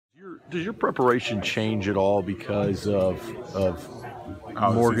Does your preparation change at all because of How the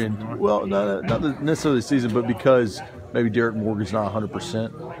season's Morgan? going? Well, not necessarily the season, but because maybe Derek Morgan's not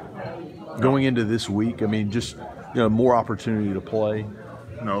 100% going into this week. I mean, just more opportunity to play.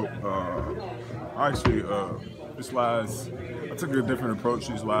 No, actually, I took a different approach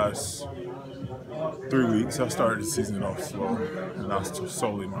these last 3 weeks. I started the season off slow, and that's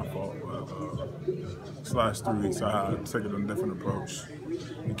solely my fault. But these last 3 weeks, I had taken a different approach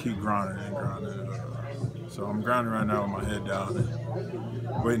and keep grinding and grinding. So I'm grinding right now with my head down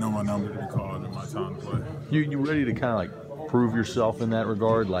and waiting on my number to be called and my time to play. You ready to kind of like prove yourself in that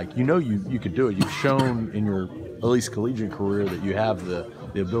regard? Like you could do it. You've shown in your at least collegiate career that you have the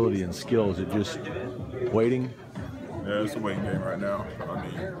ability and skills. It just waiting. Yeah, it's a waiting game right now. I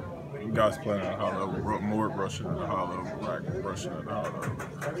mean, you guys playing at a high level, more rushing at a high level, rack rushing at a high level.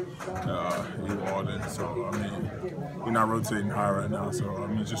 You all in, so I mean, you're not rotating high right now. So I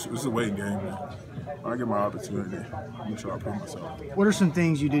mean, it's a waiting game. When I get my opportunity, I'm gonna try to prove myself. What are some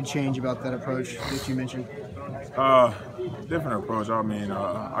things you did change about that approach that you mentioned? Different approach. I mean,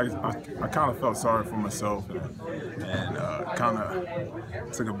 I kind of felt sorry for myself and kind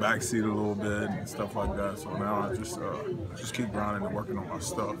of took a back seat a little bit and stuff like that. So now I just keep grinding and working on my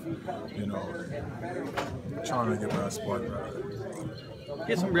stuff, trying to get that spot right.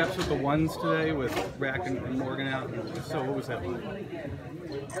 Get some reps with the ones today with Rack and Morgan out. So what was that like?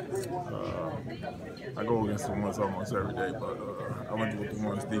 I go against the ones almost every day, but I went with the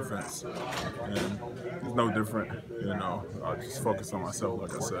ones defense, and it's no different. I just focus on myself,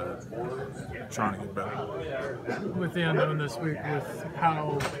 like I said, trying to get better. With the unknown this week, with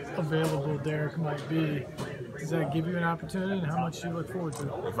how available Derek might be, does that give you an opportunity, and how much do you look forward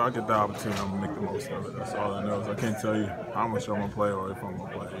to? If I get the opportunity, I'm gonna make the most of it. That's all I know. I can't tell you how much I'm gonna play or if I'm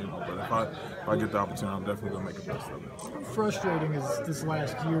gonna play. But if I get the opportunity, I'm definitely gonna make the best of it. How frustrating has this last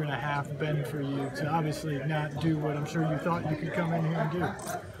year and a half been for you to obviously not do what I'm sure you thought you could come in here and do?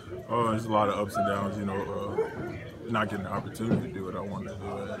 Oh, there's a lot of ups and downs. Not getting the opportunity to do what I wanted to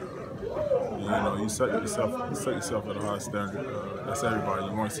do. You set yourself at a high standard. That's everybody.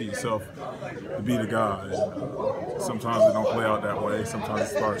 You want to see yourself to be the guy. And, sometimes it don't play out that way. Sometimes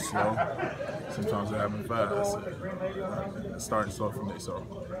it starts slow. Sometimes it happens fast. It's starting slow for me. So,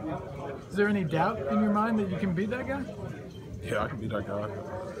 is there any doubt in your mind that you can beat that guy? Yeah, I can be that guy.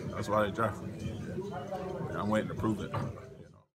 That's why they drafted me. I'm waiting to prove it.